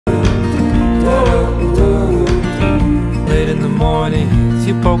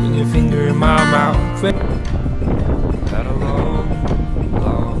poking your finger in my mouth. Had a long.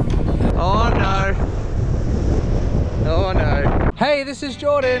 Oh no. Oh no. Hey, this is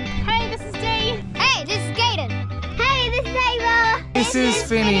Jordan. Hey, this is Dee. Hey, this is Gaten. Hey, this is Ava. This is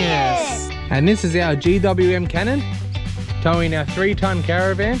Phineas. And this is our GWM Cannon, towing our 3-ton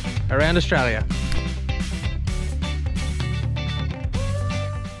caravan around Australia.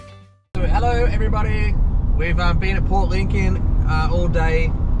 So, hello everybody. We've been at Port Lincoln all day,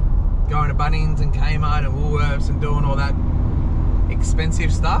 going to Bunnings and Kmart and Woolworths and doing all that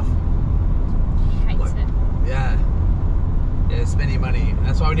expensive stuff. Hates it. Yeah, spending money.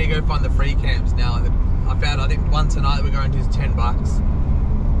 That's why we need to go find the free camps now. I think one tonight we're going to is $10.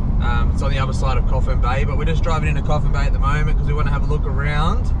 It's on the other side of Coffin Bay, but we're just driving into Coffin Bay at the moment because we want to have a look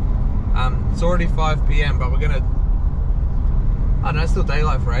around. It's already 5 PM, but we're gonna, I don't know, it's still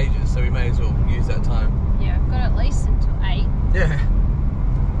daylight for ages, so we may as well use that time. Yeah, I've got at least until 8. Yeah.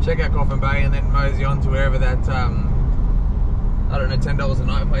 Check out Coffin Bay and then mosey on to wherever that, I don't know, $10 a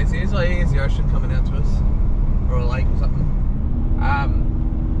night place is. Like, here's the ocean coming out to us, or a lake or something.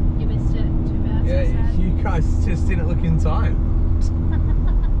 You missed it. Too bad. Yeah, So sad. you guys just didn't look in time.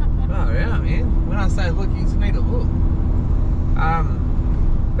 Oh yeah, man. When I say look, you just need to look.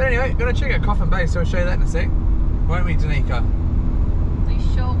 But anyway, gotta check out Coffin Bay, so I'll show you that in a sec. Won't we, Daneka? We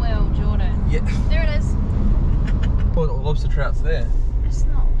sure will, Jordan. Yeah. There it is. Oh, the lobster trout's there. It's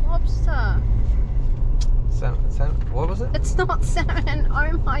not lobster. Salmon, what was it? It's not salmon.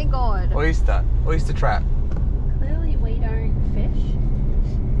 Oh my god. Oyster trout. Clearly we don't fish.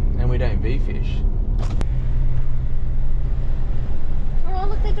 And we don't be fish. Oh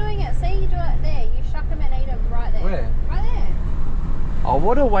look, they're doing it. See, you do it there. You shuck them and eat them right there. Where? Right there. Oh,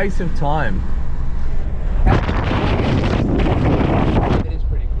 what a waste of time. It is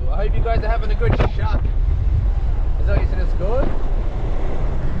pretty cool. I hope you guys are having a good shuck. Is that what you said it's good?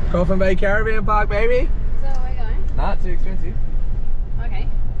 Coffin Bay Caravan Park, baby. Is that where we're going? Nah, too expensive. Okay.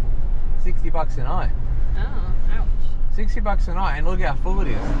 $60 a night. Oh, ouch. $60 a night, and look how full it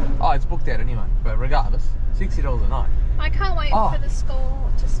is. Oh, it's booked out anyway, but regardless, $60 a night. I can't wait for the school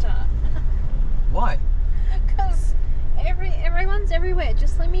to start. Why? Because everyone's everywhere.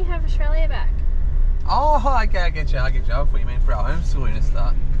 Just let me have Australia back. Oh, okay, I get you. I thought you meant for our homeschooling to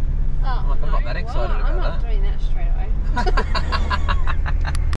start. Oh, I'm not that excited about I'm not that. doing that straight away.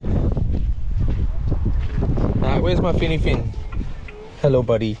 Alright, where's my Finny Fin? Hello,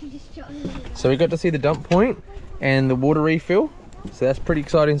 buddy. So we got to see the dump point and the water refill. So that's pretty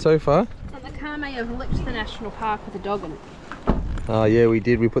exciting so far. And the car may have licked the national park with a dog in it. Oh yeah, we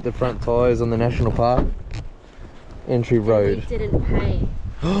did. We put the front tyres on the national park entry road. We didn't pay.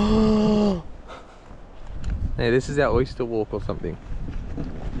 Hey, this is our oyster walk or something.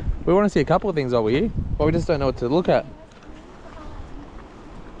 We want to see a couple of things over here, but we just don't know what to look at.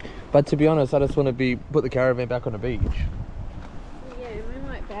 But to be honest, I just want to put the caravan back on the beach. Yeah,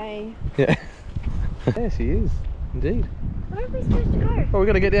 Moonlight Bay. Yeah. Yeah, she is. Indeed. Where are we supposed to go? Well, we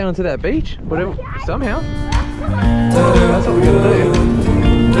got to get down to that beach. Whatever. Somehow. That's what we got to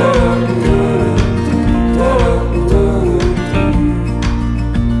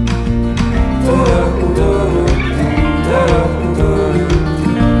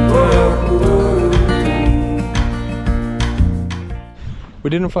We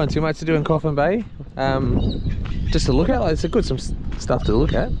didn't find too much to do in Coffin Bay, just to look at. Like, it's good some stuff to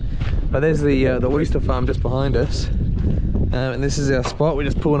look at. But there's the oyster farm just behind us, and this is our spot. We're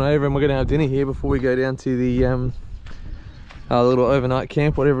just pulling over, and we're gonna have dinner here before we go down to the our little overnight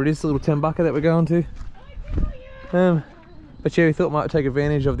camp, whatever it is, the little 10-bucker that we're going to. But yeah, we thought we might take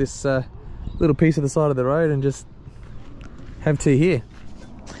advantage of this little piece of the side of the road and just have tea here.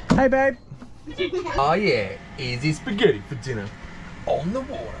 Hey, babe. Oh yeah, easy spaghetti for dinner. On the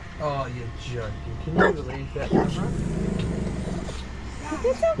water. Oh, you're joking. Can you believe that?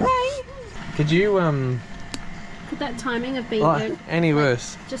 It's okay. Could you Could that timing have been good? any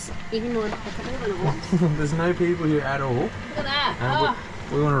worse? Just even more impeccable than it was. There's no people here at all. Look at that.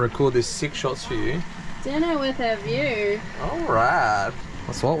 We want to record this 6 shots for you. Dinner with a view. Alright.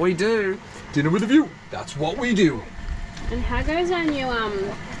 That's what we do. Dinner with a view. That's what we do. And how goes our new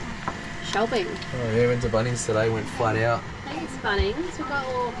shelving? Oh yeah, went to Bunnings today, went flat out. Thanks, Bunnings. We've got a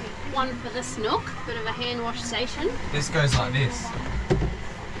little one for the snook, bit of a hand wash station. This goes like this.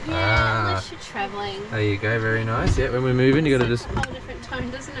 Yeah, unless you're travelling. There you go, very nice. Yeah, when we're moving, you got to just... a whole different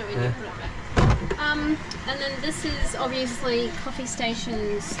tone, doesn't it, when you put it back? And then this is obviously coffee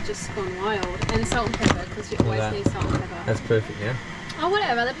stations just gone wild, and salt and pepper, because you always need salt and pepper. That's perfect, yeah. Oh,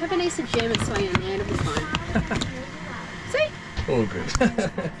 whatever. The pepper needs to jam its way in there. It'll be fine. See? All good.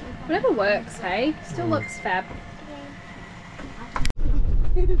 Whatever works, hey? Still looks fab.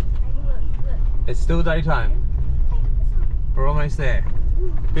 It's still daytime. We're almost there.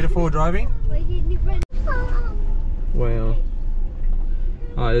 Bit of forward driving. Wow.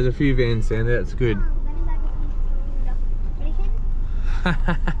 Oh, there's a few vans down there, that's good.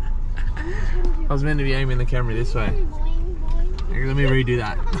 I was meant to be aiming the camera this way. Okay, let me redo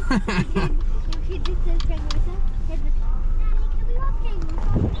that.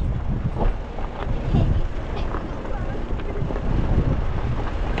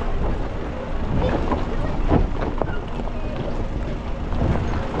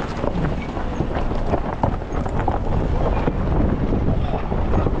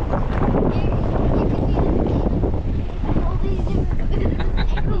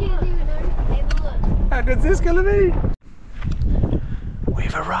 How good's this gonna be?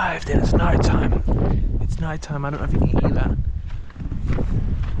 We've arrived and it's night time. It's night time, I don't know if you can hear that.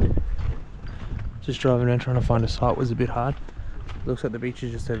 Just driving around trying to find a site was a bit hard. Looks like the beach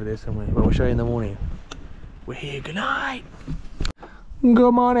is just over there somewhere, but we'll show you in the morning. We're here, good night!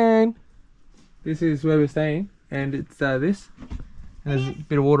 Good morning! This is where we're staying, and it's this. And there's a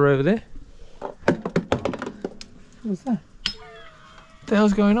bit of water over there. What's that? What the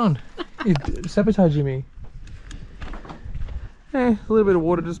hell's going on? You're sabotaging me. A little bit of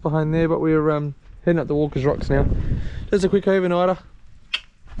water just behind there, but we're heading up the Walker's Rocks now. Just a quick overnighter.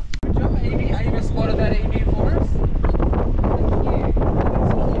 Good job, Evie. Ava spotted that emu for us. Thank you.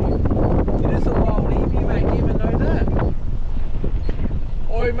 It is a wild emu, mate. You even know that?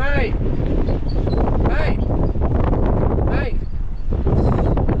 Oi, mate. Mate. Mate.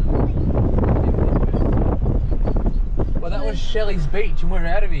 Well, that was Shelly's Beach, and we're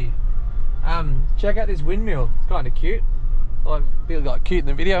out of here. Check out this windmill. It's kind of cute. I feel like cute in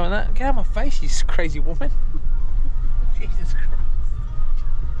the video and that. Get out of my face, you crazy woman. Jesus Christ.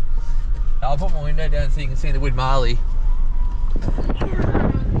 I'll put my window down so you can see the wood marley.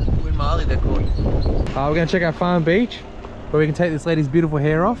 Wood marley they're called. We're going to check out Farm Beach, where we can take this lady's beautiful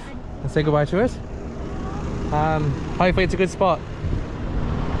hair off and say goodbye to it. Hopefully it's a good spot.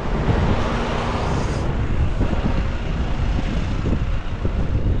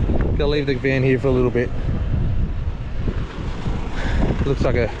 Gonna leave the van here for a little bit. Looks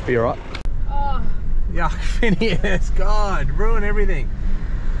like it'll be alright. Oh. Yuck, Phineas, God, ruin everything.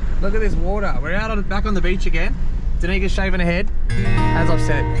 Look at this water. We're out back on the beach again. Daneka's shaving her head, as I've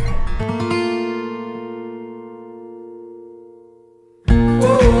said.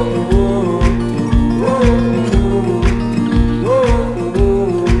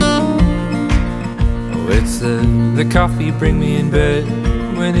 Oh, it's the coffee bring me in bed.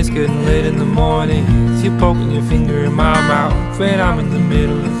 When it's getting late in the morning, you're poking your finger in my mouth when I'm in the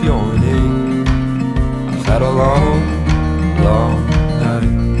middle of yawning. I've had a long, long night,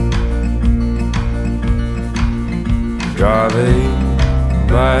 driving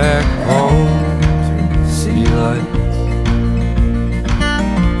back home through the city lights.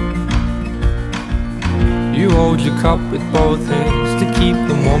 You hold your cup with both hands to keep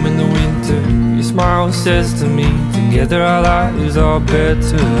them warm in the winter. Your smile says to me, together our lives are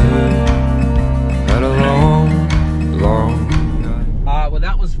better. Had a long, long night. Well,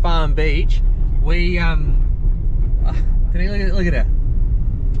 that was Farm Beach. We look at her,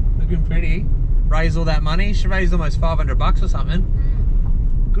 looking pretty. Raised all that money. She raised almost $500 or something.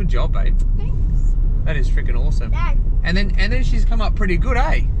 Good job, babe. Thanks. That is freaking awesome. Dad. And then she's come up pretty good,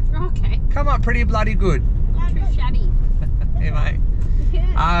 eh? Okay. Come up pretty bloody good. Not too shabby. Yeah, mate.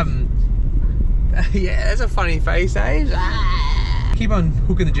 Yeah, that's a funny face, eh? Keep on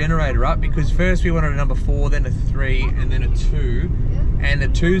hooking the generator up because first we wanted a number 4, then a 3, and then a 2, and the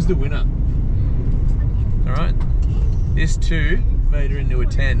 2's the winner. All right. This 2 made her into a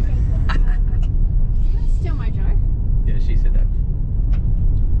 10. Still my joke. Yeah, she said that.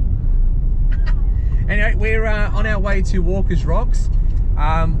 Anyway, we're on our way to Walker's Rocks.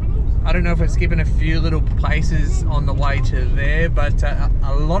 I don't know if we're skipping a few little places on the way to there, but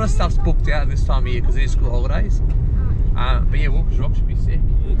a lot of stuff's booked out this time of year because it is school holidays. But yeah, Walker's Rocks should be sick.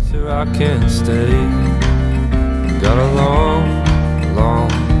 So I can't stay. Got a long, long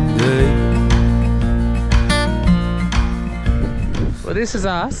day. Well, this is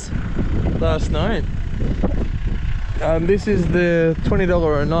us last night. This is the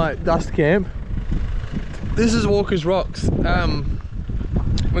 $20 a night dust camp. This is Walker's Rocks.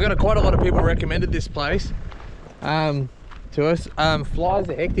 We got quite a lot of people recommended this place to us. Flies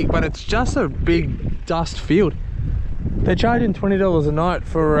are hectic, but it's just a big dust field. They're charging $20 a night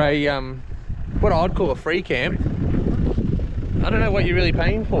for a what I'd call a free camp. I don't know what you're really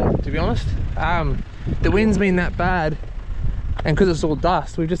paying for, to be honest. The wind's been that bad, and because it's all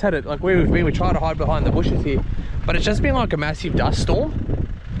dust, we've just had it like where we've been. We try to hide behind the bushes here, but it's just been like a massive dust storm.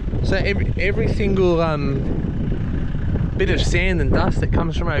 So every single bit of sand and dust that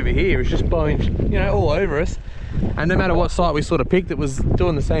comes from over here is just blowing, you know, all over us. And no matter what site we sort of picked, it was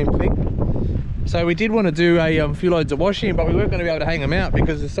doing the same thing. So we did want to do a few loads of washing, but we weren't going to be able to hang them out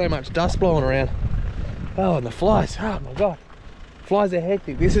because there's so much dust blowing around. Oh, and the flies, oh my God. Flies are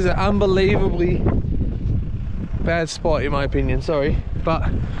hectic. This is an unbelievably bad spot in my opinion, sorry.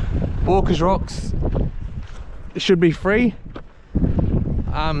 But Walker's Rocks should be free.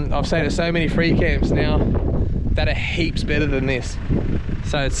 I've seen it so many free camps now that are heaps better than this.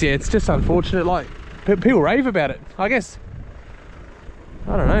 So it's, yeah, it's just unfortunate. Like, people rave about it. I guess,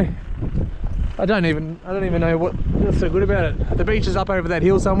 I don't know. I don't even know what's so good about it. The beach is up over that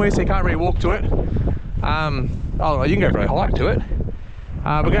hill somewhere, so you can't really walk to it. Oh, you can go for a hike to it.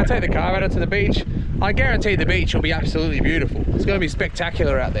 We're going to take the car out to the beach. I guarantee the beach will be absolutely beautiful. It's going to be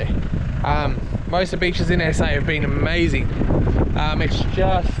spectacular out there. Most of the beaches in SA have been amazing. It's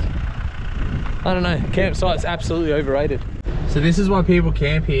just, I don't know, campsite's absolutely overrated. So this is why people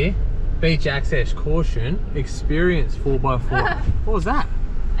camp here. Beach access, caution, experience 4x4. What was that?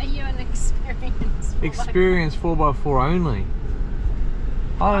 Are you an experienced 4x4? Experience 4x4 only.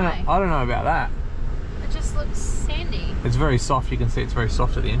 I don't know about that. It just looks sandy. It's very soft, you can see it's very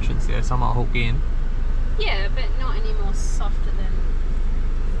soft at the entrance there, so I might hook in. Yeah, but not any more softer than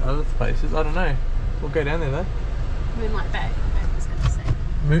Other places, I don't know. We'll go down there though. Moonlight Bay, I was going to say.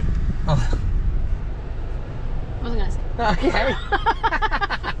 Oh. I wasn't going to say. Okay.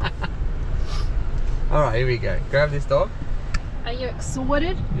 Alright, here we go. Grab this dog. Are you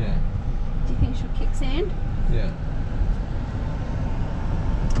excited? Yeah. Do you think she'll kick sand? Yeah.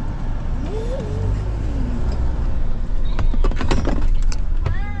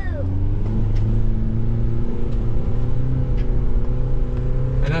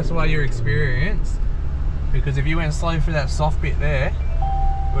 And that's why you're experienced. Because if you went slow through that soft bit there,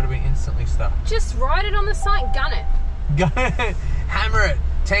 you would have been instantly stuck. Just ride it on the site, gun it. Hammer it.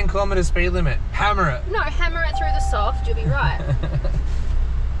 10 kilometer speed limit. Hammer it. No, hammer it through the soft, you'll be right.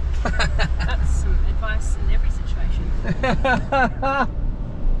 That's some advice in every situation.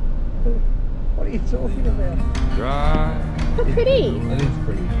 What are you talking about? Drive. How pretty. It is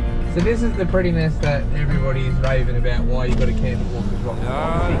pretty. So this is the prettiness that everybody is raving about, why you got to camp at Walker's Rock.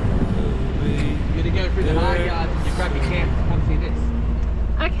 You're going to go through the hard yards and you grab your camp and come see this.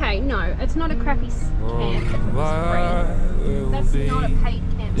 Okay, no, it's not a crappy camp. It's free. That's not a paid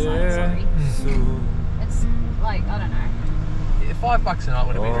campsite, sorry. It's like, I don't know. Yeah, $5 a night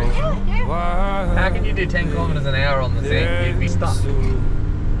would have been reasonable. Yeah. How can you do 10 kilometers an hour on the sand? You'd be stuck. Did you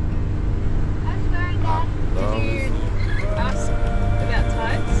ask about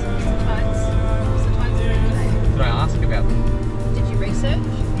tides? What's the tides today? Did I ask about them? Did you research?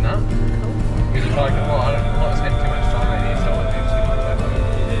 No. Cool. Because it's like, well, I'm not spending too much time out here, so I do too much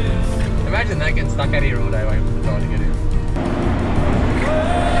time. Imagine that getting stuck out here all day waiting for the tide to get in.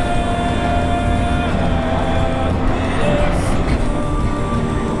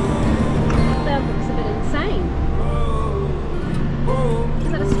 That looks a bit insane.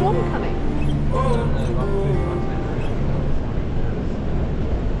 Is that a storm coming?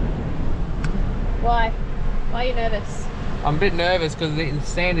 Why? Why are you nervous? I'm a bit nervous because the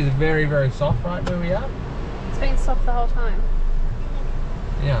sand is very, very soft right where we are. It's been soft the whole time.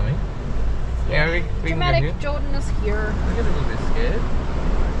 You know what I mean? Yeah, we can go Dramatic here. Jordan is here. I'm getting a little bit scared.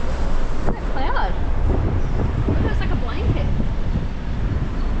 Look at that cloud. It looks like a blanket.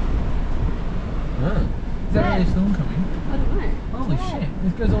 Oh. Is that really a storm coming? I don't know. Holy shit,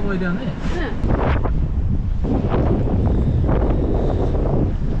 this goes all the way down there. Yeah.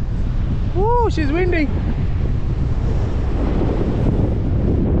 Woo, she's windy.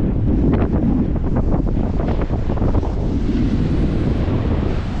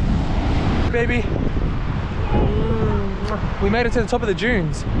 Baby. We made it to the top of the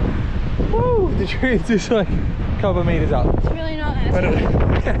dunes. Woo, the dunes is like a couple of meters up. It's really not that.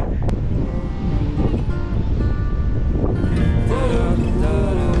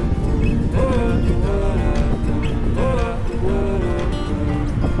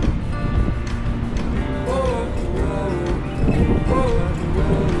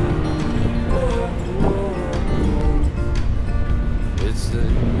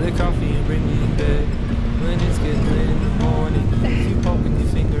 The coffee and bring me in bed when it's getting late in the morning. You poking your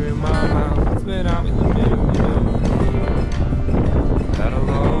finger in my mouth, but I'm in the middle. Had a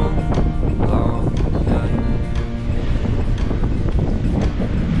long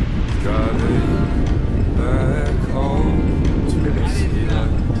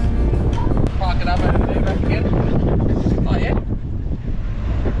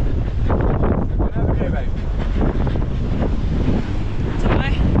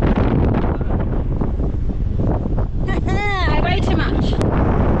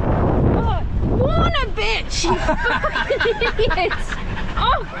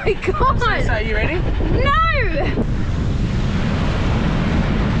Oh my god! So are you ready? No!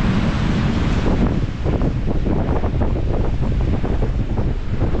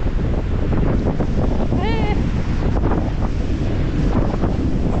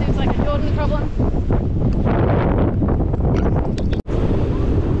 Seems like a Jordan problem.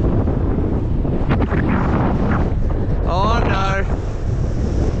 Oh no.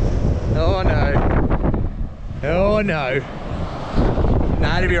 Oh no. Oh no.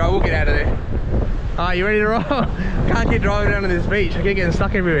 Nah, it'll be right, we'll get out of there. Alright, you ready to roll? Can't keep driving down to this beach, I keep getting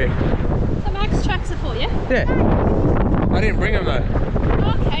stuck everywhere. So Max tracks are for you? Yeah. I didn't bring them though.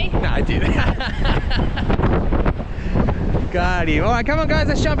 Okay. No, I did. Got him. Alright, come on guys,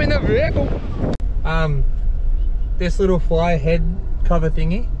 let's jump in the vehicle. This little fly head cover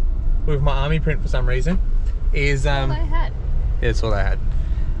thingy with my army print for some reason is All I had. yeah, that's all I had.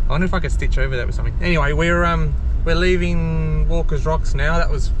 I wonder if I could stitch over that with something. Anyway, we're leaving Walker's Rocks now.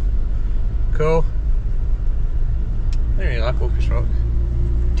 That was cool. I don't really like Walker's Rock.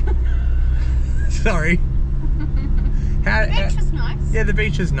 Sorry. The beach was nice. Yeah, the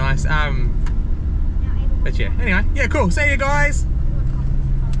beach is nice. But yeah, anyway, yeah, cool. See you guys.